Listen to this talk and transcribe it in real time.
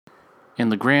In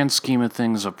the grand scheme of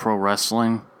things of pro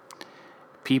wrestling,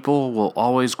 people will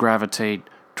always gravitate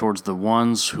towards the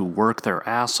ones who work their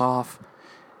ass off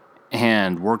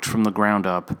and worked from the ground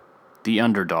up, the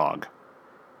underdog,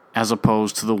 as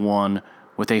opposed to the one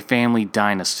with a family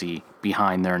dynasty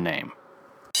behind their name.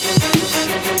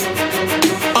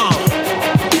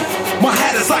 My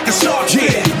hat is like a shark's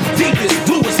fin. Deepest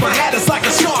blue is my hat is like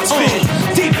a shark's fin.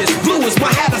 Deepest blue is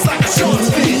my hat is like a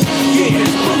shark's fin. Yeah,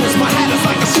 blue is my hat is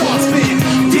like a shark's fin.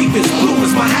 Deepest blue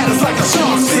is my hat is like a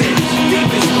shark's fin.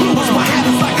 Deepest blue is my hat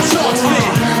is like a shark's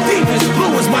fin. Deepest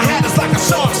blue is my hat is like a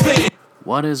shark's fin.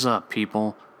 What is up,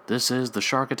 people? This is the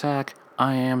Shark Attack.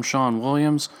 I am Sean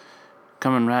Williams,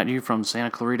 coming at you from Santa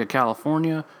Clarita,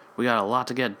 California. We got a lot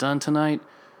to get done tonight,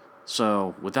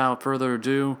 so without further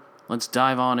ado, let's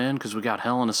dive on in because we got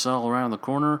Hell in a Cell around the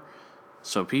corner.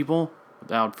 So people,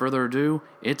 without further ado,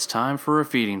 it's time for a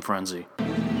feeding frenzy.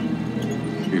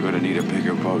 You're gonna need a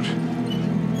bigger boat.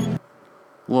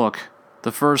 Look,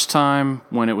 the first time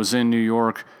when it was in New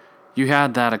York, you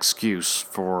had that excuse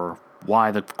for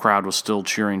why the crowd was still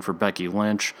cheering for Becky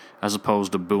Lynch as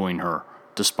opposed to booing her,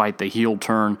 despite the heel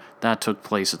turn that took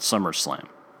place at SummerSlam.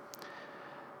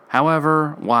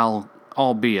 However, while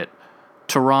albeit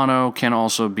Toronto can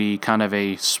also be kind of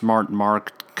a smart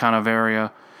mark kind of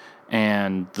area,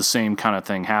 and the same kind of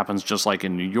thing happens just like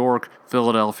in New York,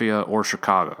 Philadelphia, or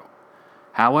Chicago.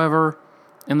 However,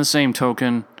 in the same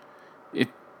token,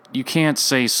 you can't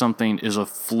say something is a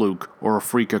fluke or a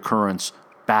freak occurrence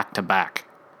back to back.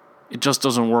 It just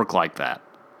doesn't work like that.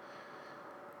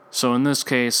 So in this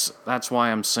case, that's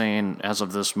why I'm saying, as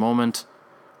of this moment,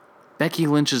 Becky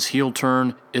Lynch's heel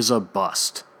turn is a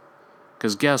bust.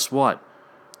 Because guess what?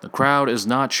 The crowd is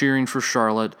not cheering for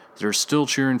Charlotte. They're still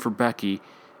cheering for Becky,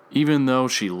 even though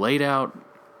she laid out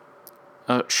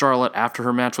Charlotte after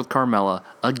her match with Carmella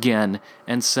again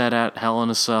and said at Hell in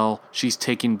a Cell she's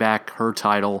taking back her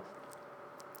title,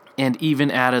 and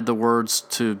even added the words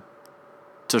to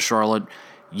Charlotte,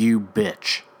 "You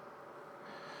bitch."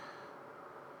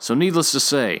 So needless to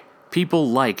say, people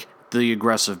like the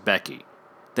aggressive Becky.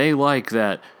 They like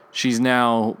that she's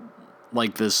now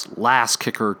like this Last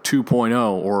Kicker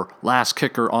 2.0 or Last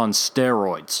Kicker on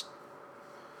steroids.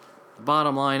 The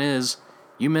bottom line is,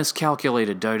 you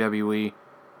miscalculated, WWE.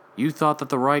 You thought that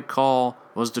the right call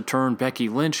was to turn Becky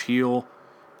Lynch heel,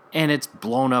 and it's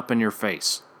blown up in your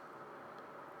face.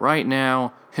 Right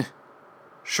now,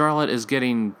 Charlotte is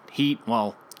getting heat,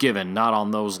 well, given, not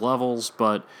on those levels,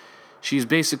 but she's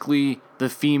basically the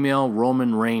female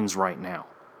Roman Reigns right now,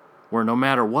 where no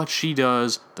matter what she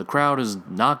does, the crowd is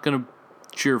not going to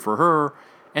cheer for her,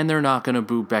 and they're not going to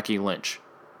boo Becky Lynch,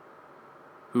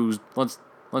 who's,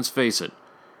 let's face it,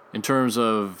 in terms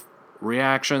of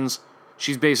reactions,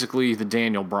 she's basically the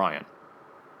Daniel Bryan.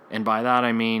 And by that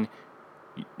I mean,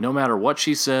 no matter what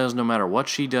she says, no matter what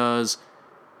she does,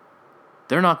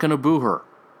 they're not going to boo her.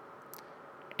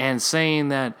 And saying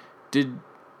that,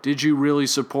 did you really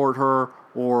support her,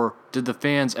 or did the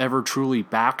fans ever truly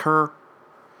back her?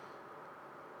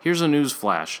 Here's a news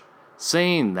flash.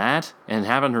 Saying that and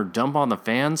having her dump on the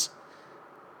fans,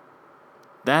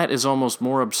 that is almost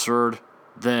more absurd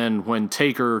than when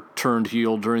Taker turned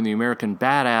heel during the American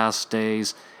Badass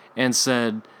days and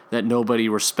said that nobody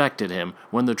respected him,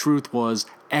 when the truth was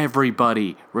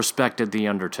everybody respected The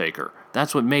Undertaker.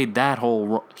 That's what made that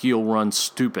whole heel run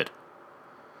stupid.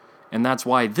 And that's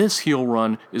why this heel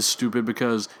run is stupid,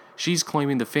 because she's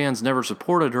claiming the fans never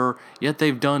supported her, yet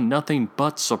they've done nothing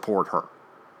but support her.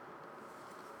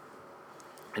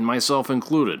 And myself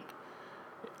included.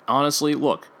 Honestly,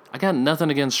 look, I got nothing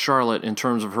against Charlotte in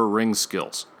terms of her ring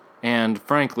skills. And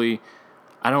frankly,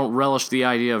 I don't relish the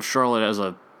idea of Charlotte as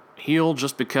a heel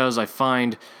just because I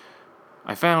found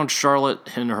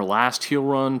Charlotte in her last heel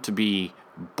run to be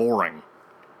boring.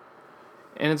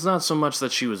 And it's not so much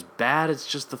that she was bad, it's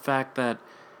just the fact that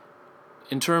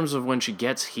in terms of when she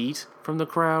gets heat from the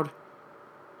crowd,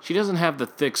 she doesn't have the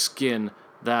thick skin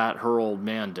that her old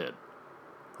man did.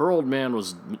 Her old man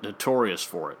was notorious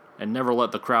for it and never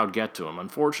let the crowd get to him.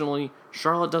 Unfortunately,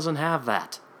 Charlotte doesn't have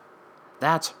that.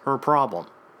 That's her problem.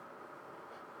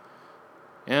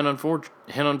 And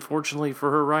unfortunately for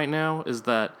her right now is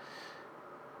that,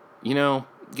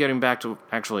 getting back to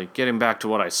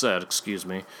what I said,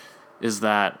 is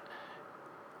that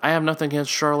I have nothing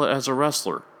against Charlotte as a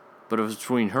wrestler, but if it's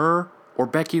between her or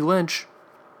Becky Lynch,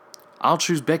 I'll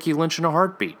choose Becky Lynch in a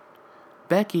heartbeat.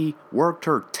 Becky worked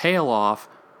her tail off.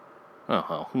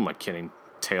 Oh, who am I kidding?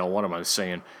 Tail, what am I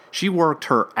saying? She worked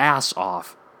her ass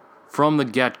off from the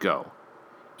get-go.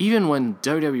 Even when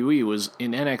WWE was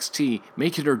in NXT,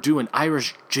 making her do an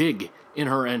Irish jig in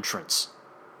her entrance.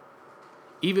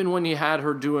 Even when you had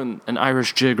her doing an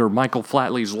Irish jig or Michael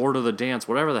Flatley's Lord of the Dance,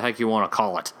 whatever the heck you want to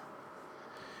call it.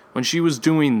 When she was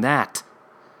doing that,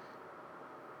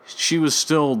 she was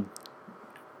still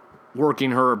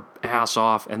working her ass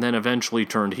off and then eventually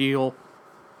turned heel.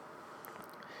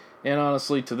 And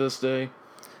honestly, to this day,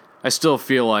 I still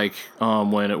feel like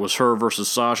when it was her versus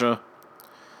Sasha,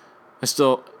 I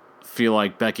still feel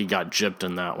like Becky got gypped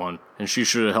in that one, and she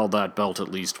should have held that belt at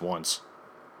least once.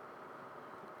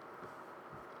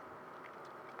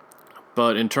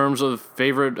 But in terms of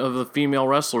favorite of the female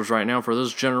wrestlers right now for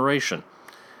this generation,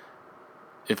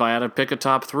 if I had to pick a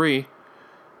top 3,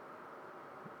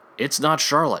 it's not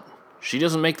Charlotte. She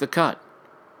doesn't make the cut.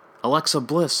 Alexa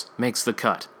Bliss makes the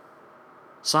cut.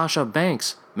 Sasha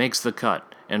Banks makes the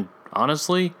cut. And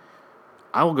honestly,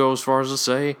 I will go as far as to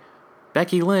say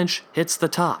Becky Lynch hits the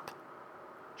top.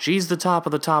 She's the top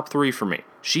of the top 3 for me.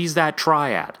 She's that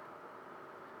triad.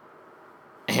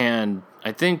 And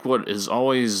I think what is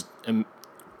always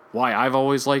why I've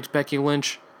always liked Becky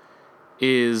Lynch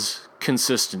is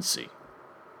consistency.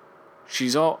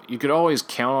 You could always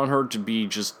count on her to be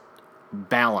just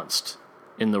balanced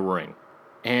in the ring.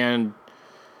 And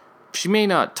she may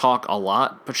not talk a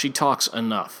lot, but she talks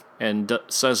enough and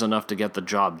says enough to get the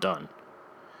job done.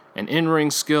 And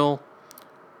in-ring skill,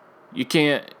 you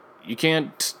can't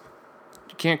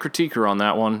critique her on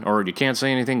that one, or you can't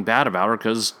say anything bad about her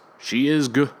because she is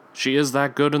good. She is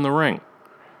that good in the ring.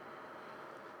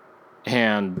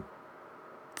 And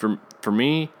for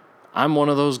me, I'm one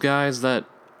of those guys that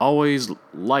always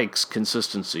likes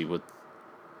consistency with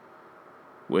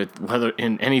whether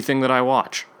in anything that I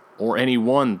watch or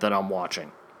anyone that I'm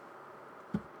watching.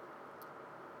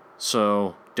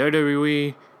 So,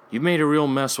 WWE, you've made a real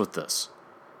mess with this.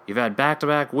 You've had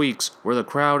back-to-back weeks where the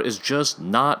crowd is just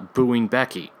not booing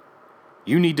Becky.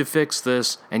 You need to fix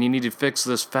this, and you need to fix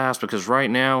this fast, because right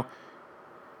now,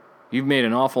 you've made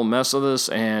an awful mess of this,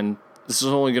 and this is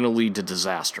only going to lead to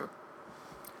disaster.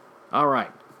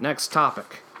 Alright, next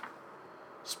topic.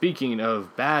 Speaking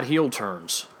of bad heel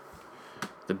turns,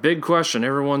 the big question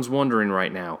everyone's wondering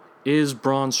right now, is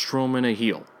Braun Strowman a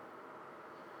heel?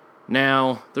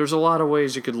 Now, there's a lot of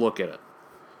ways you could look at it.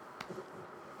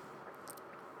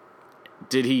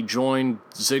 Did he join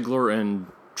Ziggler and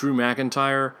Drew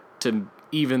McIntyre to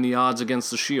even the odds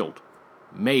against the Shield?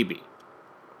 Maybe.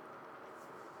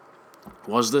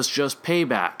 Was this just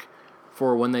payback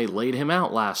for when they laid him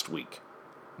out last week?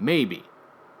 Maybe.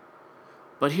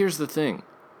 But here's the thing.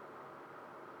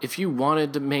 If you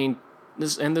wanted to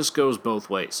this goes both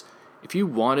ways. If you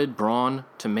wanted Braun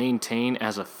to maintain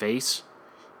as a face,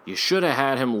 you should have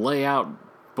had him lay out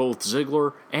both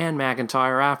Ziggler and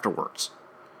McIntyre afterwards.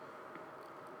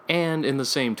 And in the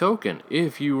same token,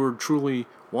 if you were truly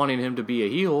wanting him to be a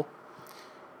heel,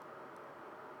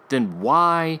 then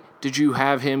why did you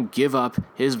have him give up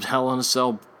his Hell in a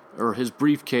Cell or his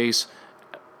briefcase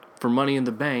for Money in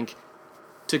the Bank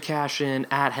to cash in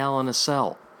at Hell in a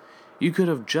Cell? You could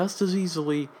have just as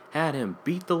easily had him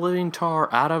beat the living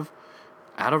tar out of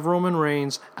Roman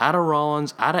Reigns, out of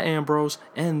Rollins, out of Ambrose,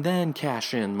 and then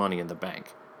cash in Money in the Bank.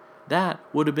 That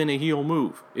would have been a heel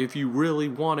move if you really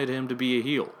wanted him to be a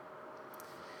heel.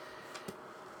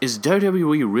 Is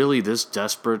WWE really this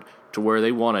desperate to where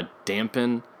they want to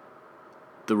dampen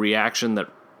the reaction that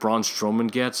Braun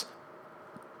Strowman gets?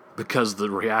 Because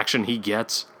the reaction he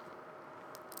gets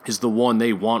is the one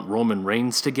they want Roman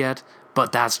Reigns to get,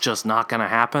 but that's just not going to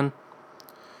happen?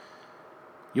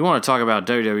 You want to talk about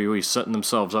WWE setting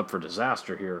themselves up for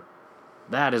disaster here.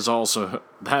 That's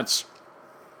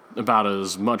about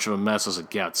as much of a mess as it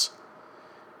gets.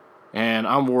 And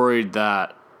I'm worried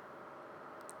that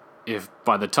if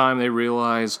by the time they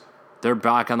realize they're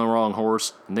back on the wrong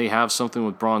horse and they have something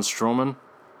with Braun Strowman,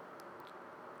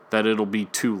 that it'll be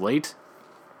too late,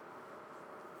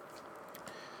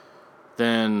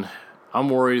 then I'm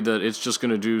worried that it's just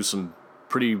going to do some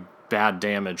pretty bad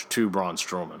damage to Braun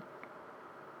Strowman.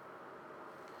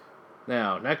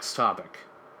 Now, next topic.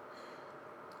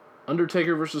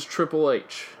 Undertaker versus Triple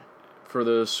H for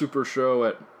the Super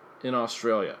Show in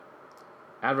Australia.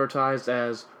 Advertised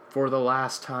as for the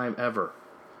last time ever.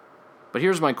 But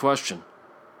here's my question.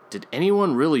 Did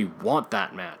anyone really want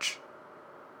that match?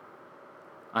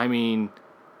 I mean,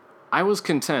 I was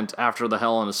content after the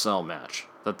Hell in a Cell match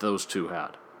that those two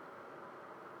had.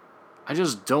 I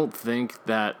just don't think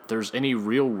that there's any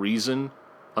real reason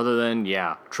other than,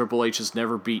 Triple H has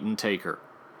never beaten Taker.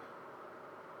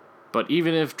 But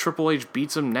even if Triple H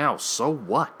beats him now, so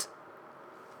what?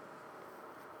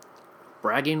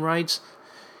 Bragging rights?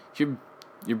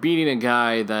 You're beating a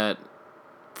guy that,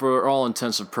 for all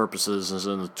intents and purposes, is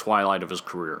in the twilight of his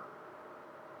career.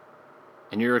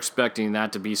 and you're expecting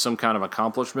that to be some kind of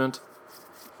accomplishment,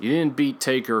 you didn't beat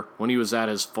Taker when he was at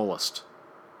his fullest.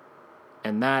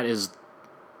 And that is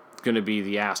going to be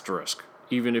the asterisk,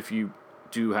 even if you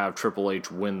do have Triple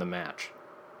H win the match.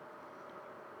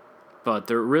 But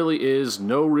there really is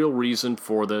no real reason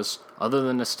for this other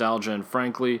than nostalgia, and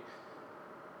frankly,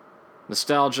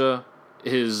 nostalgia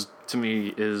to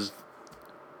me, is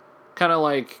kind of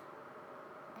like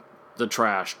the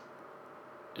trash.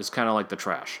 It's kind of like the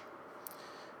trash.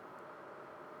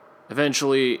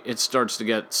 Eventually, it starts to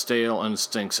get stale and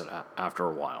stinks after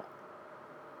a while.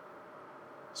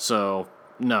 So,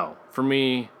 no. For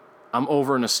me, I'm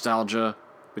over nostalgia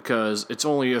because it's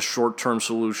only a short-term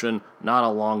solution, not a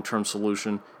long-term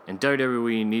solution, and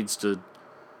WWE needs to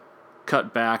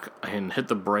cut back and hit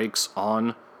the brakes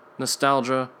on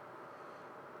nostalgia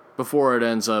before it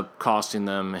ends up costing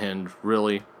them, and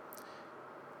really,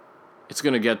 it's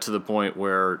going to get to the point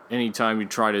where anytime you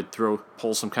try to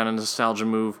pull some kind of nostalgia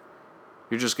move,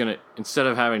 you're just going to, instead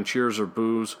of having cheers or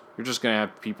boos, you're just going to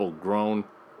have people groan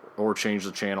or change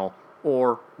the channel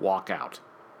or walk out.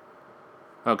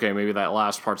 Okay, maybe that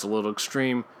last part's a little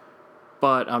extreme,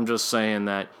 but I'm just saying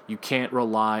that you can't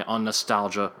rely on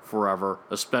nostalgia forever,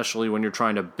 especially when you're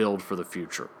trying to build for the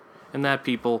future. And that,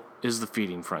 people, is the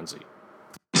feeding frenzy.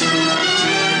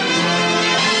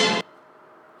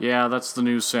 Yeah, that's the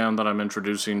new sound that I'm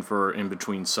introducing for in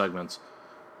between segments.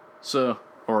 So,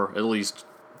 or at least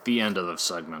the end of the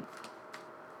segment.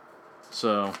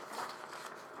 So,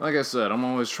 like I said, I'm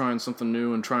always trying something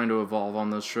new and trying to evolve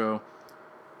on this show.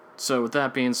 So with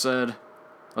that being said,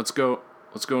 let's go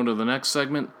into the next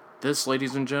segment. This,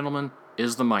 ladies and gentlemen,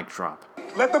 is the mic drop.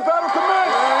 Let the battle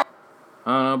commence!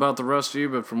 I don't know about the rest of you,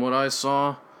 but from what I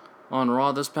saw on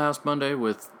Raw this past Monday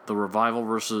with the Revival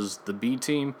versus the B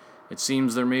Team, it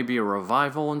seems there may be a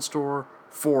revival in store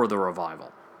for the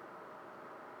Revival.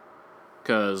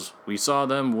 Because we saw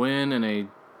them win in a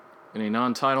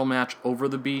non-title match over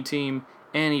the B Team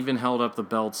and even held up the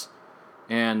belts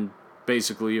and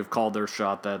basically have called their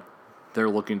shot that they're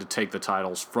looking to take the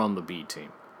titles from the B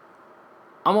Team.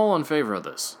 I'm all in favor of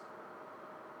this.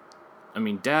 I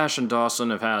mean, Dash and Dawson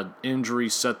have had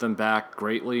injuries set them back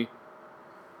greatly,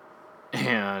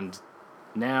 and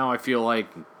now I feel like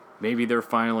maybe they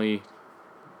finally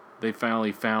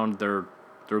found their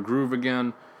groove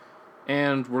again,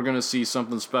 and we're going to see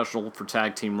something special for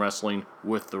tag team wrestling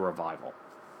with the Revival.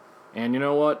 And you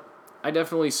know what? I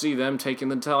definitely see them taking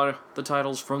the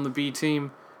titles from the B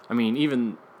Team. I mean,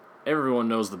 even everyone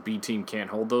knows the B Team can't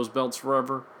hold those belts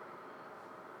forever.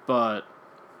 But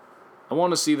I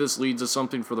want to see this lead to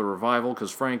something for the Revival,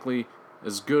 because frankly,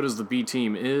 as good as the B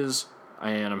Team is,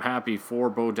 and I'm happy for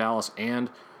Bo Dallas and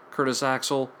Curtis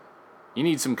Axel, you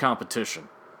need some competition.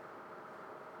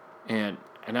 And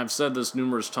I've said this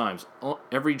numerous times,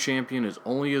 every champion is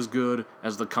only as good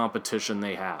as the competition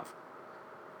they have.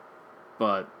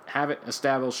 But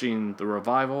establishing the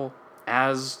Revival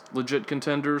as legit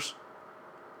contenders,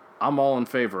 I'm all in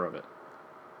favor of it.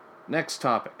 Next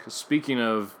topic. Speaking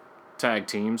of tag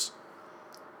teams,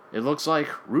 it looks like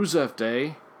Rusev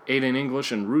Day, Aiden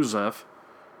English and Rusev,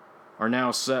 are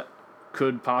now set,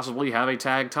 could possibly have a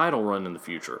tag title run in the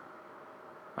future.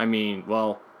 I mean,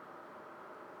 well,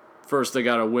 first they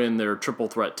gotta win their triple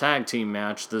threat tag team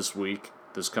match this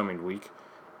coming week,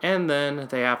 and then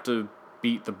they have to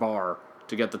beat the Bar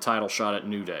to get the title shot at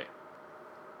New Day.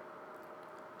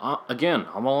 Again,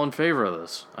 I'm all in favor of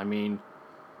this. I mean,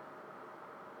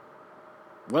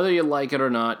 whether you like it or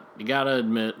not, you gotta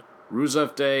admit,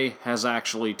 Rusev Day has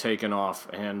actually taken off,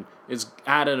 and it's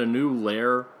added a new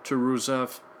layer to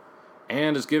Rusev,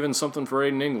 and it's given something for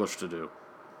Aiden English to do.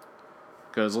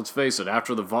 Because, let's face it,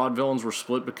 after the Vaudevillains were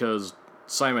split because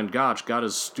Simon Gotch got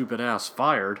his stupid ass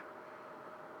fired,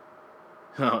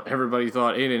 everybody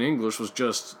thought Aiden English was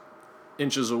just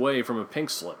inches away from a pink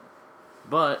slip.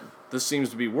 But this seems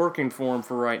to be working for him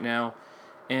for right now,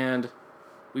 and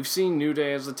we've seen New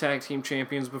Day as the tag team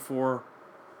champions before.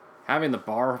 Having the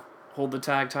Bar hold the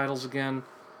tag titles again,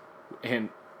 and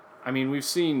I mean, we've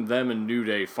seen them and New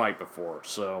Day fight before,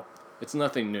 so it's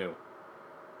nothing new.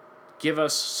 Give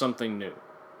us something new.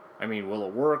 I mean, will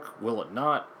it work? Will it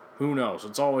not? Who knows?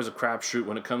 It's always a crapshoot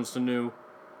when it comes to new,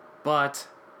 but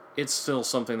it's still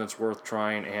something that's worth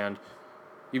trying, and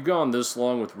you've gone this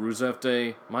long with Rusev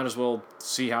Day, might as well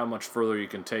see how much further you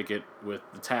can take it with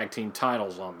the tag team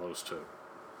titles on those two.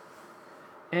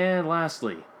 And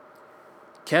lastly,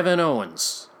 Kevin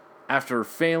Owens, after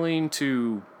failing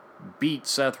to beat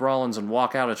Seth Rollins and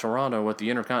walk out of Toronto with the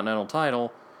Intercontinental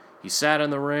title, he sat in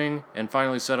the ring and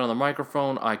finally said on the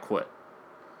microphone, "I quit."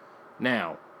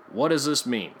 Now, what does this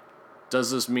mean?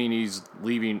 Does this mean he's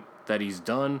leaving, that he's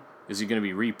done Is he going to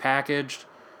be repackaged?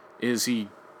 Is he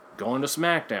going to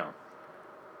SmackDown?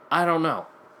 I don't know.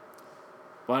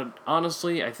 But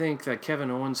honestly, I think that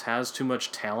Kevin Owens has too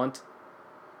much talent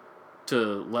to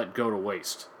let go to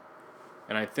waste.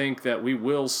 And I think that we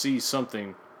will see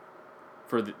something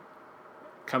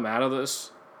come out of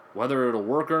this. Whether it'll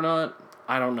work or not,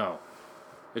 I don't know.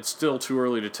 It's still too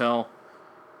early to tell.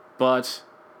 But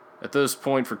at this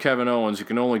point for Kevin Owens, you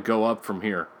can only go up from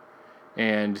here.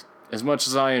 And as much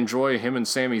as I enjoy him and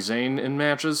Sami Zayn in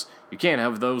matches, you can't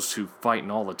have those two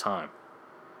fighting all the time.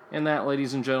 And that,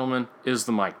 ladies and gentlemen, is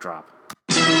the mic drop.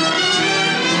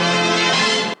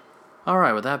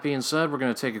 Alright, with that being said, we're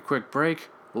going to take a quick break.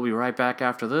 We'll be right back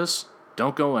after this.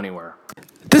 Don't go anywhere.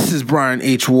 This is Brian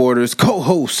H. Waters,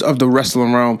 co-host of The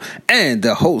Wrestling Realm and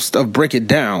the host of Break It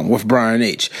Down with Brian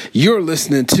H. You're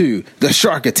listening to The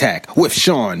Shark Attack with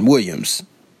Sean Williams.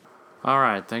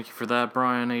 Alright, thank you for that,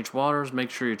 Brian H. Waters. Make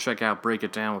sure you check out Break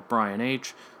It Down with Brian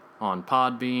H. on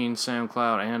Podbean,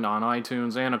 SoundCloud, and on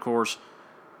iTunes. And, of course,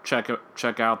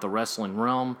 check out The Wrestling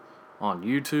Realm on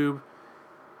YouTube.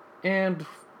 And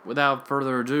without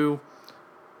further ado,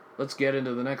 let's get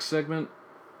into the next segment.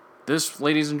 This,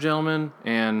 ladies and gentlemen,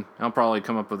 and I'll probably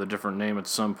come up with a different name at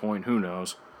some point, who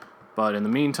knows. But in the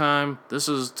meantime, this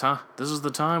is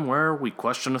the time where we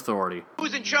question authority.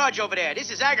 Who's in charge over there? This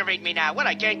is aggravating me now. What,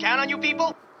 I can't count on you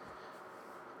people?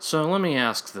 So let me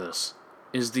ask this.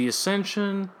 Is the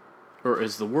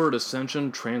word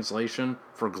ascension translation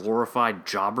for glorified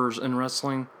jobbers in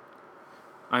wrestling?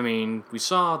 I mean, we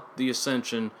saw the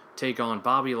Ascension take on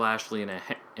Bobby Lashley in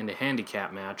a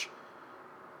handicap match,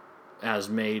 as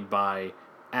made by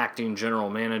acting general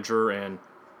manager and,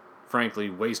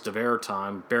 frankly, waste of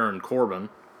airtime, Baron Corbin.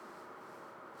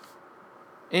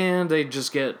 And they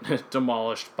just get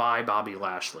demolished by Bobby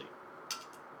Lashley.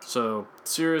 So,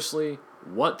 seriously,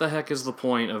 what the heck is the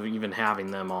point of even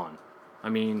having them on? I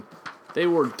mean, they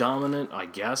were dominant, I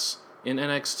guess, in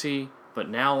NXT, but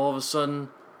now all of a sudden,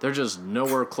 they're just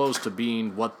nowhere close to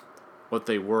being what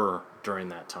they were during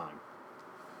that time.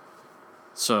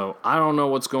 So, I don't know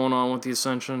what's going on with the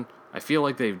Ascension. I feel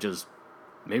like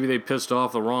maybe they pissed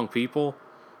off the wrong people.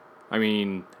 I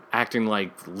mean, acting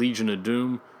like Legion of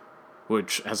Doom,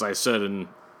 which, as I said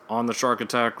on the Shark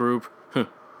Attack group,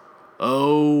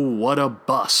 oh, what a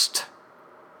bust.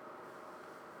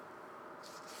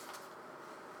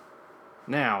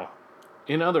 Now,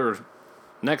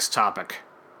 next topic.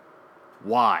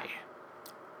 Why?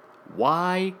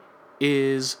 Why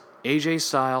is AJ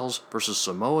Styles versus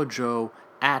Samoa Joe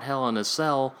at Hell in a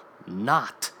Cell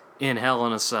not in Hell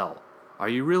in a Cell? Are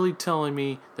you really telling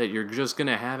me that you're just going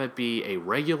to have it be a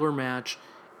regular match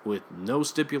with no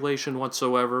stipulation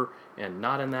whatsoever and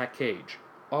not in that cage?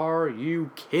 Are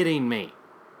you kidding me?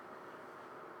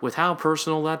 With how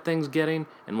personal that thing's getting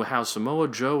and with how Samoa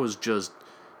Joe is just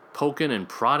poking and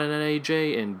prodding at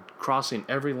AJ and crossing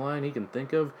every line he can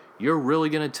think of, you're really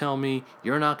going to tell me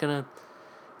you're not going to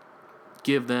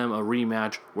give them a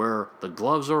rematch where the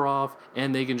gloves are off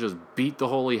and they can just beat the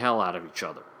holy hell out of each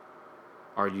other?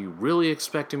 Are you really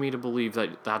expecting me to believe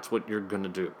that that's what you're going to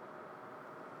do?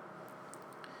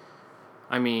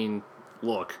 I mean,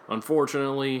 look,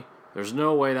 unfortunately, there's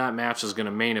no way that match is going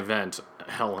to main event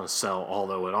Hell in a Cell,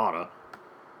 although it oughta.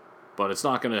 But it's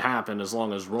not going to happen as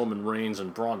long as Roman Reigns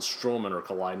and Braun Strowman are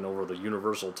colliding over the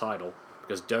Universal title,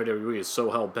 because WWE is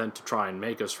so hell-bent to try and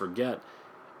make us forget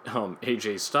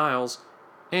AJ Styles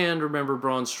and remember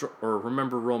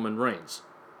Roman Reigns.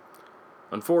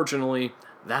 Unfortunately,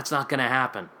 that's not going to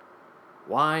happen.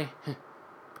 Why?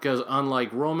 Because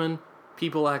unlike Roman,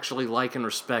 people actually like and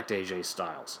respect AJ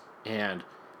Styles. And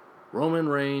Roman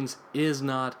Reigns is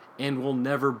not and will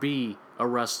never be a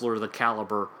wrestler the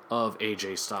caliber of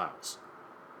AJ Styles.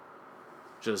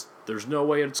 There's no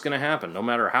way it's going to happen. No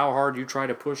matter how hard you try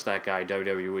to push that guy,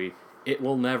 WWE, it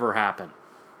will never happen.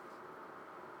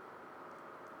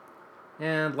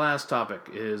 And last topic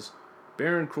is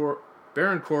Baron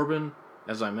Corbin.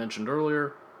 As I mentioned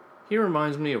earlier, he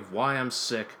reminds me of why I'm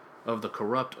sick of the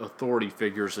corrupt authority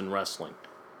figures in wrestling.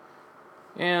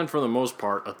 And for the most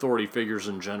part, authority figures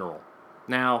in general.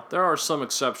 Now, there are some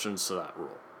exceptions to that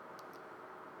rule.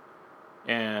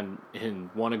 And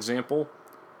in one example,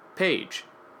 Paige.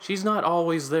 She's not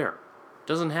always there.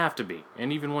 Doesn't have to be.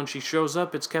 And even when she shows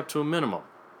up, it's kept to a minimum.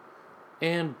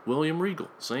 And William Regal,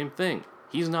 same thing.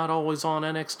 He's not always on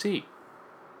NXT,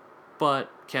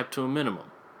 but kept to a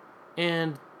minimum.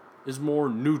 And is more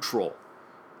neutral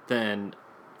than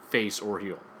face or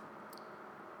heel.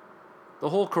 The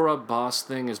whole corrupt boss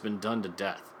thing has been done to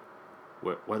death.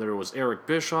 Whether it was Eric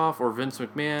Bischoff or Vince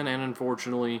McMahon, and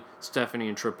unfortunately, Stephanie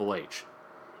and Triple H.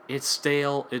 It's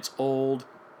stale, it's old,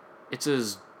 it's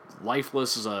as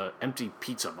lifeless as an empty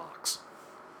pizza box.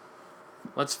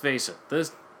 Let's face it,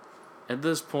 at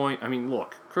this point, I mean,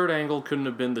 look, Kurt Angle couldn't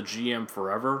have been the GM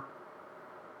forever,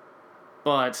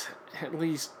 but at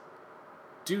least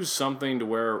do something to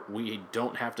where we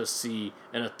don't have to see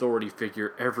an authority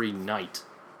figure every night.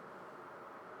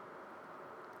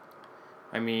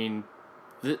 I mean,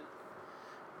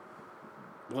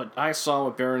 what I saw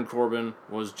with Baron Corbin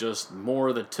was just more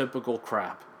of the typical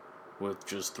crap, with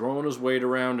just throwing his weight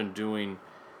around and doing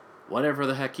whatever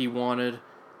the heck he wanted,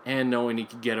 and knowing he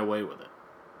could get away with it.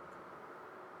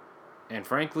 And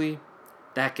frankly,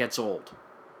 that gets old.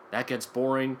 That gets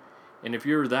boring. And if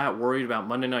you're that worried about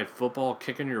Monday Night Football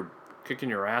kicking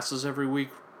your asses every week,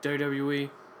 WWE,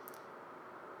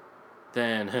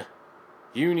 then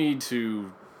you need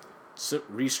to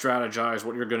re-strategize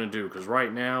what you're going to do. Because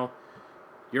right now,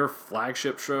 your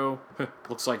flagship show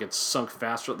looks like it's sunk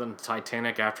faster than the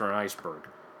Titanic after an iceberg.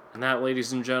 And that,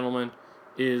 ladies and gentlemen,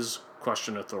 is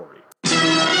Question Authority.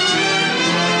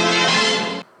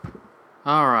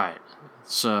 Alright,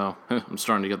 so I'm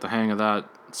starting to get the hang of that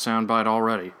soundbite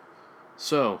already.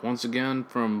 So, once again,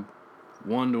 from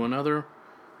one to another,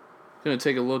 I'm going to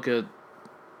take a look at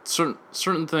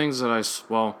certain things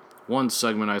that one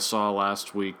segment I saw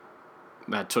last week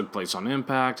that took place on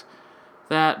Impact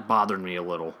that bothered me a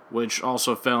little, which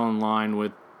also fell in line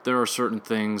with there are certain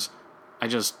things I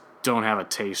just don't have a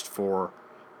taste for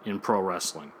in pro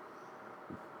wrestling.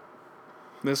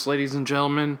 This, ladies and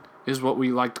gentlemen, is what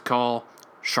we like to call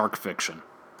shark fiction.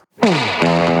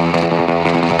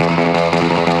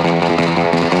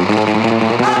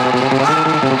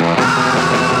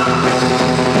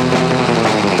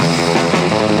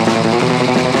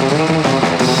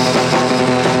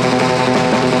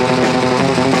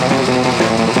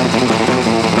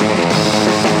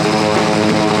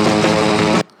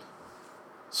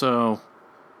 So,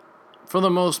 for the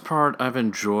most part, I've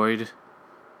enjoyed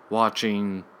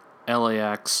watching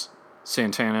LAX,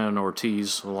 Santana, and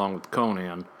Ortiz, along with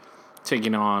Conan,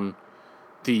 taking on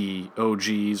the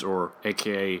OGs, or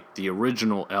aka the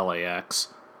original LAX,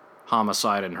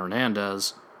 Homicide and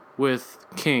Hernandez, with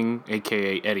King,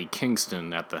 aka Eddie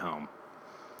Kingston, at the helm.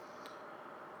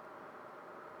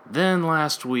 Then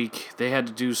last week, they had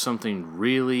to do something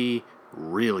really,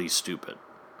 really stupid.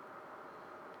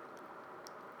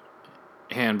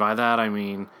 And by that I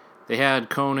mean, they had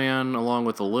Conan along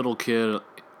with a little kid,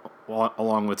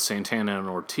 along with Santana and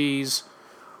Ortiz,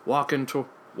 walking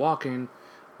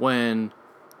when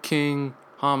King,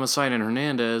 Homicide, and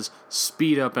Hernandez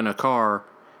speed up in a car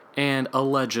and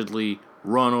allegedly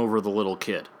run over the little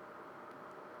kid.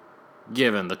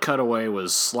 Given the cutaway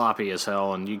was sloppy as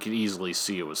hell and you could easily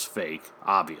see it was fake,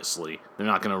 obviously. They're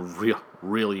not going to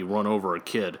really run over a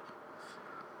kid.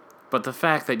 But the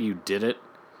fact that you did it,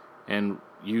 and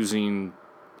using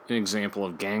an example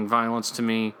of gang violence to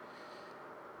me,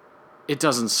 it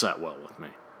doesn't set well with me.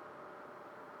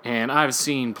 And I've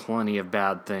seen plenty of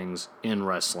bad things in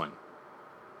wrestling.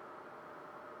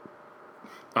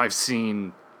 I've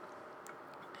seen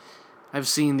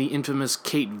the infamous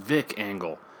Kate Vick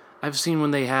angle. I've seen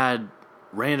when they had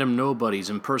random nobodies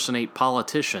impersonate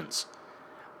politicians.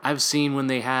 I've seen when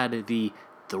they had the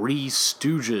Three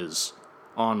Stooges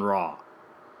on Raw.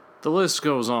 The list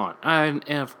goes on. And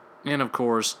of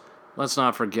course, let's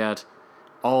not forget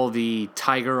all the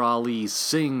Tiger Ali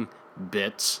Singh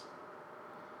bits.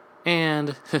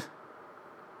 And,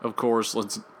 of course,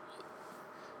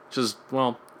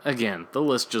 again, the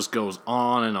list just goes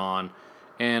on and on.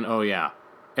 And, oh yeah,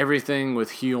 everything with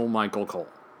heel Michael Cole.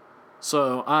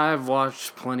 So, I've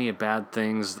watched plenty of bad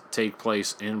things that take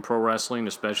place in pro wrestling,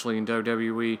 especially in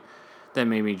WWE, that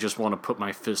made me just want to put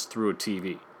my fist through a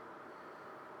TV.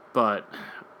 But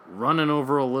running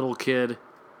over a little kid,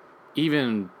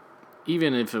 even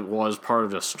if it was part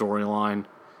of a storyline,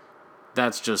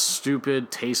 that's just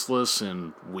stupid, tasteless,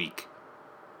 and weak.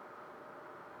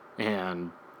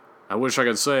 And I wish I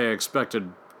could say I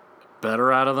expected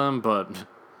better out of them, but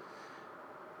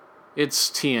it's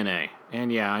TNA.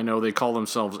 And yeah, I know they call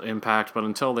themselves Impact, but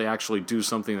until they actually do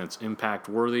something that's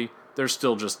Impact-worthy, they're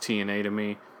still just TNA to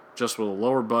me, just with a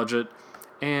lower budget.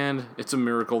 And it's a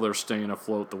miracle they're staying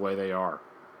afloat the way they are.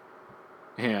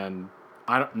 And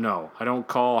I don't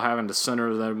call having to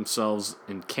center themselves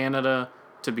in Canada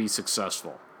to be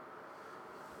successful.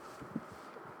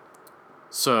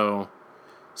 So,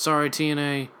 sorry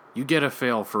TNA, you get a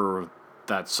fail for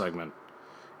that segment.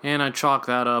 And I chalk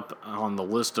that up on the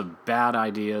list of bad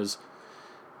ideas.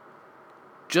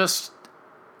 I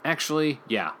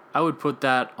would put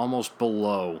that almost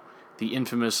below the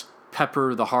infamous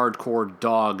Pepper the Hardcore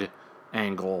Dog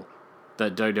angle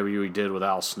that WWE did with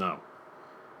Al Snow.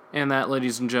 And that,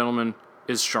 ladies and gentlemen,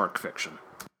 is Shark Fiction.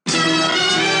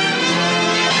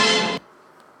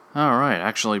 Alright,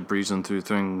 actually breezing through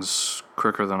things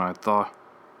quicker than I thought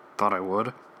I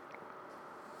would.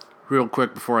 Real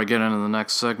quick before I get into the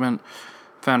next segment,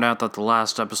 found out that the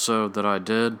last episode that I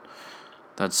did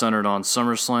that centered on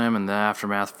SummerSlam and the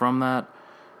aftermath from that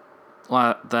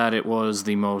it was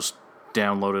the most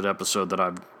downloaded episode that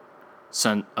I've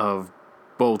sent of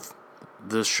both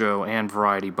this show and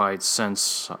Variety Bites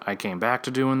since I came back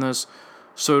to doing this.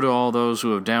 So to all those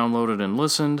who have downloaded and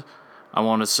listened, I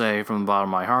want to say from the bottom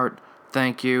of my heart,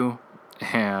 thank you,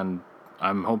 and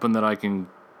I'm hoping that I can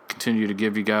continue to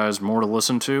give you guys more to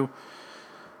listen to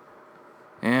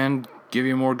and give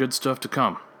you more good stuff to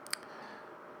come.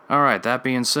 Alright, that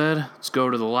being said, let's go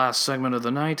to the last segment of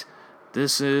the night.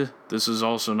 This is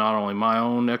also not only my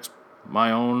own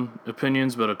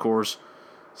opinions, but of course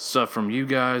stuff from you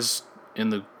guys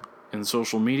in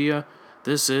social media.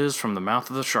 This is From the Mouth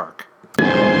of the Shark.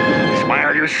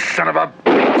 Smile, you son of a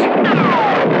bitch!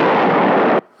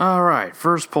 Alright,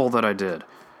 first poll that I did.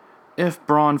 If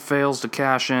Braun fails to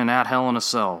cash in at Hell in a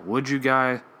Cell, would you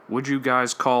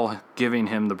guys call giving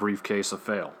him the briefcase a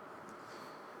fail?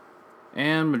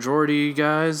 And majority of you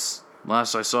guys,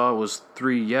 last I saw, was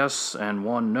 3 yes and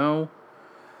 1 no.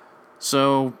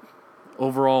 So,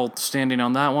 overall standing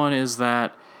on that one is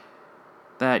that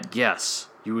yes,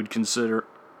 you would consider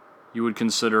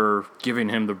giving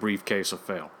him the briefcase a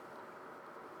fail.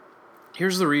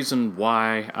 Here's the reason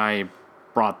why I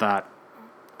brought that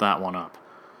one up.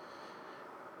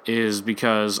 Is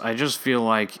because I just feel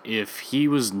like if he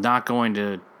was not going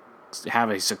to have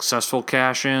a successful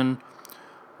cash-in,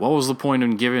 what was the point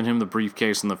in giving him the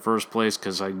briefcase in the first place?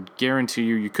 Because I guarantee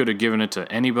you could have given it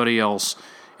to anybody else,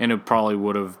 and it probably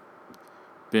would have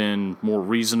been more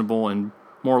reasonable and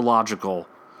more logical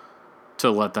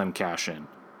to let them cash in.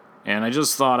 And I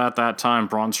just thought at that time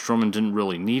Braun Strowman didn't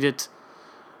really need it,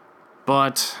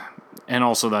 and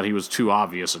also that he was too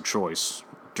obvious a choice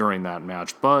during that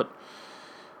match. But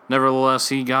nevertheless,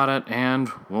 he got it,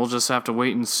 and we'll just have to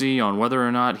wait and see on whether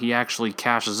or not he actually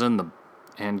cashes in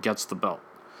and gets the belt.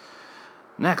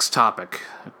 Next topic,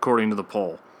 according to the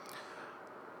poll.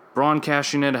 Braun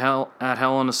cashing in at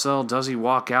Hell in a Cell, does he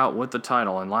walk out with the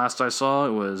title? And last I saw,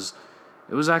 it was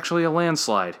actually a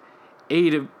landslide.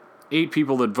 Eight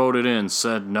people that voted in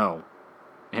said no.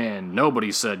 And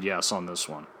nobody said yes on this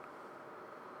one.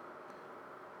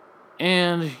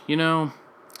 And, I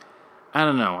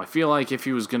don't know. I feel like if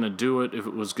he was going to do it, if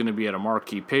it was going to be at a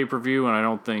marquee pay-per-view, and I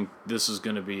don't think this is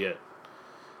going to be it.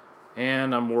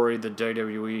 And I'm worried that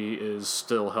WWE is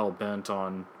still hell-bent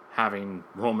on having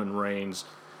Roman Reigns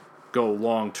go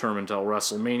long-term until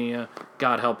WrestleMania.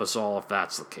 God help us all if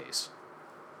that's the case.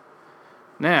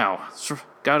 Now,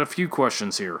 got a few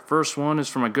questions here. First one is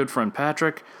from my good friend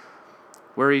Patrick,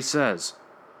 where he says,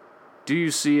 do you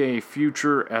see a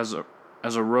future as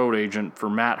a road agent for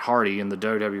Matt Hardy in the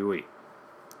WWE?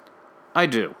 I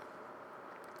do.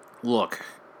 Look,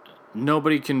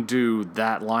 nobody can do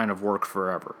that line of work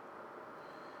forever.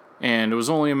 And it was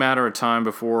only a matter of time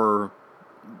before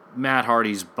Matt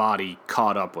Hardy's body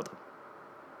caught up with him.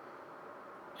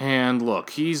 And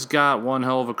look, he's got one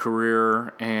hell of a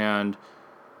career, and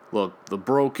look, the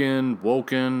broken,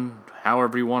 woken,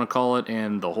 however you want to call it,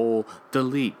 and the whole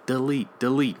delete.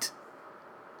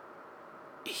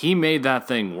 He made that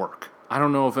thing work. I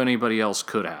don't know if anybody else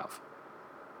could have.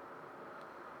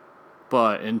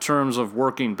 But in terms of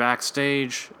working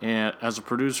backstage and as a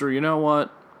producer, you know what?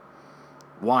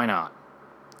 Why not?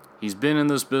 He's been in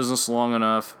this business long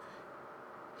enough.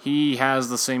 He has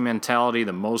the same mentality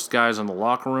that most guys in the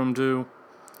locker room do.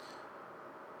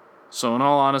 So in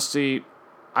all honesty,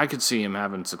 I could see him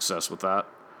having success with that.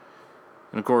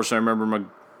 And of course, I remember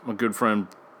my good friend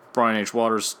Brian H.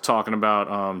 Waters talking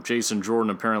about Jason Jordan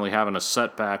apparently having a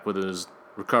setback with his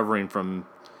recovering from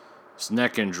his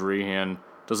neck injury and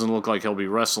doesn't look like he'll be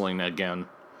wrestling again.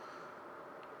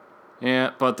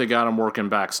 Yeah, but they got him working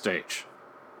backstage.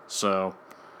 So,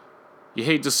 you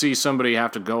hate to see somebody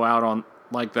have to go out on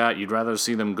like that. You'd rather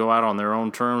see them go out on their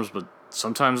own terms, but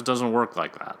sometimes it doesn't work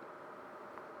like that.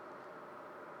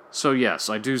 So yes,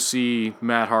 I do see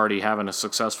Matt Hardy having a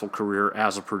successful career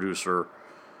as a producer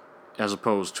as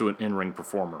opposed to an in-ring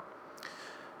performer.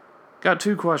 Got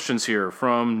 2 questions here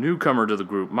from newcomer to the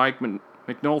group, Mike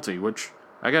McNulty, which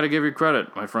I gotta give you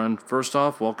credit, my friend. First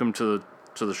off, welcome to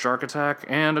the Shark Attack,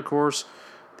 and of course,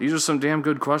 these are some damn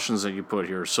good questions that you put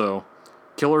here, so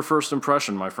killer first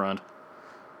impression, my friend.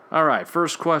 Alright,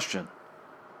 first question.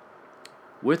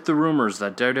 With the rumors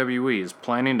that WWE is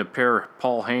planning to pair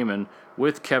Paul Heyman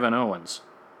with Kevin Owens,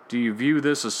 do you view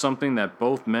this as something that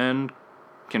both men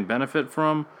can benefit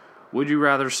from? Would you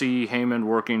rather see Heyman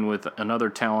working with another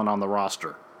talent on the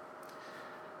roster?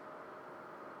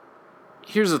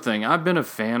 Here's the thing. I've been a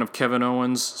fan of Kevin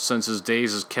Owens since his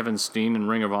days as Kevin Steen in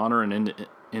Ring of Honor and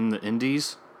in the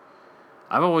Indies.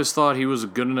 I've always thought he was a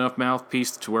good enough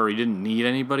mouthpiece to where he didn't need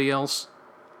anybody else.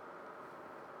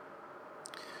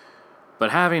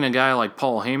 But having a guy like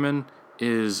Paul Heyman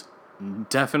is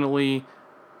definitely,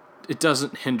 it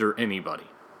doesn't hinder anybody.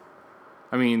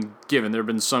 I mean, given there have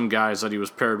been some guys that he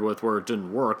was paired with where it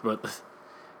didn't work, but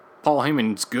Paul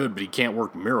Heyman's good, but he can't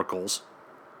work miracles.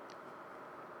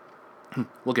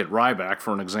 Look at Ryback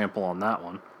for an example on that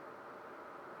one.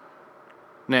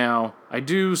 Now, I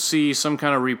do see some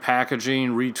kind of repackaging,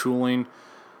 retooling,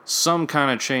 some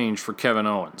kind of change for Kevin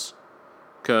Owens.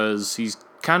 Because he's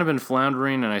kind of been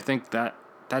floundering, and I think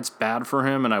that's bad for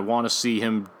him, and I want to see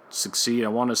him succeed. I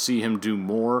want to see him do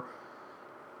more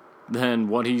than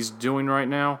what he's doing right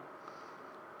now.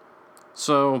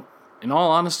 So, in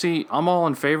all honesty, I'm all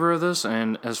in favor of this,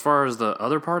 and as far as the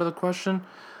other part of the question,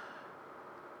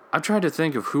 I've tried to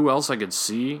think of who else I could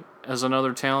see as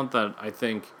another talent that I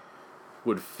think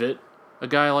would fit a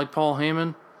guy like Paul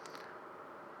Heyman.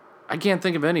 I can't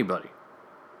think of anybody.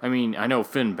 I mean, I know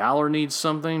Finn Balor needs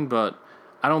something, but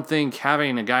I don't think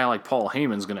having a guy like Paul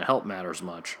Heyman's going to help matters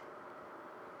much.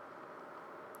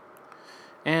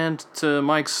 And to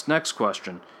Mike's next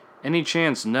question, any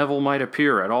chance Neville might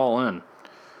appear at All In?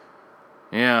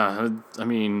 Yeah, I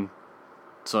mean,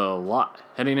 it's a lot.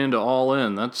 Heading into All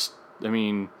In, it's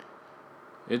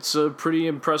a pretty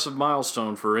impressive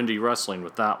milestone for indie wrestling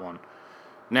with that one.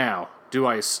 Now, do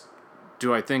I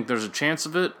think there's a chance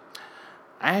of it?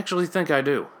 I actually think I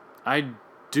do. I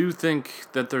do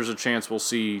think that there's a chance we'll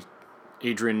see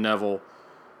Adrian Neville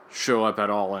show up at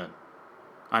All In.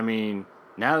 I mean,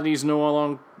 now that he's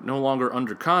no longer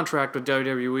under contract with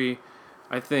WWE,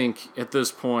 I think at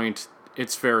this point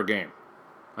it's fair game.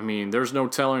 I mean, there's no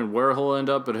telling where he'll end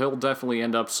up, but he'll definitely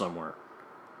end up somewhere.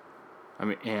 I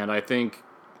mean, and I think,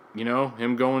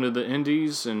 him going to the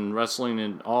Indies and wrestling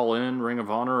in All In, Ring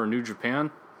of Honor, or New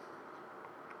Japan,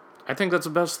 I think that's the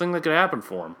best thing that could happen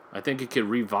for him. I think it could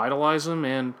revitalize him,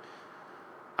 and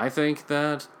I think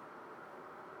that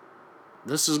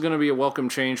this is going to be a welcome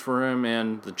change for him,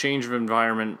 and the change of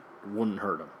environment wouldn't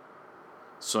hurt him.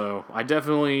 So I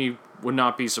definitely would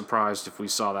not be surprised if we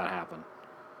saw that happen.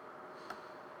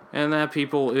 And that,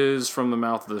 people, is From the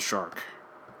Mouth of the Shark.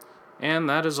 And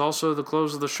that is also the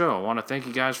close of the show. I want to thank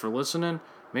you guys for listening.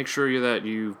 Make sure that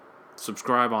you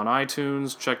subscribe on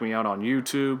iTunes, check me out on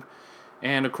YouTube,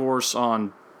 and of course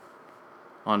on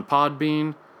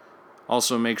Podbean.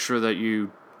 Also make sure that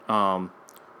you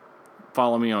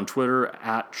follow me on Twitter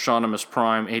at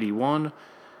ShaunimusPrime81,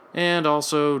 and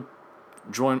also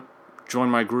join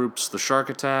my groups, The Shark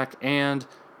Attack and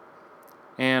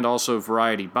also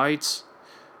Variety Bites.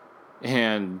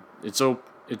 And it's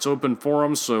open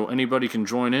forum, so anybody can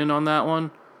join in on that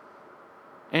one.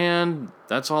 And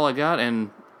that's all I got. And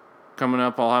coming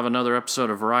up, I'll have another episode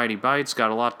of Variety Bites.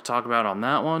 Got a lot to talk about on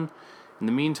that one. In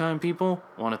the meantime, people,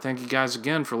 I want to thank you guys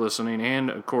again for listening and,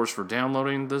 of course, for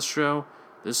downloading this show.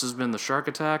 This has been The Shark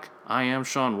Attack. I am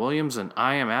Sean Williams, and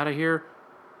I am out of here.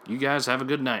 You guys have a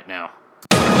good night now.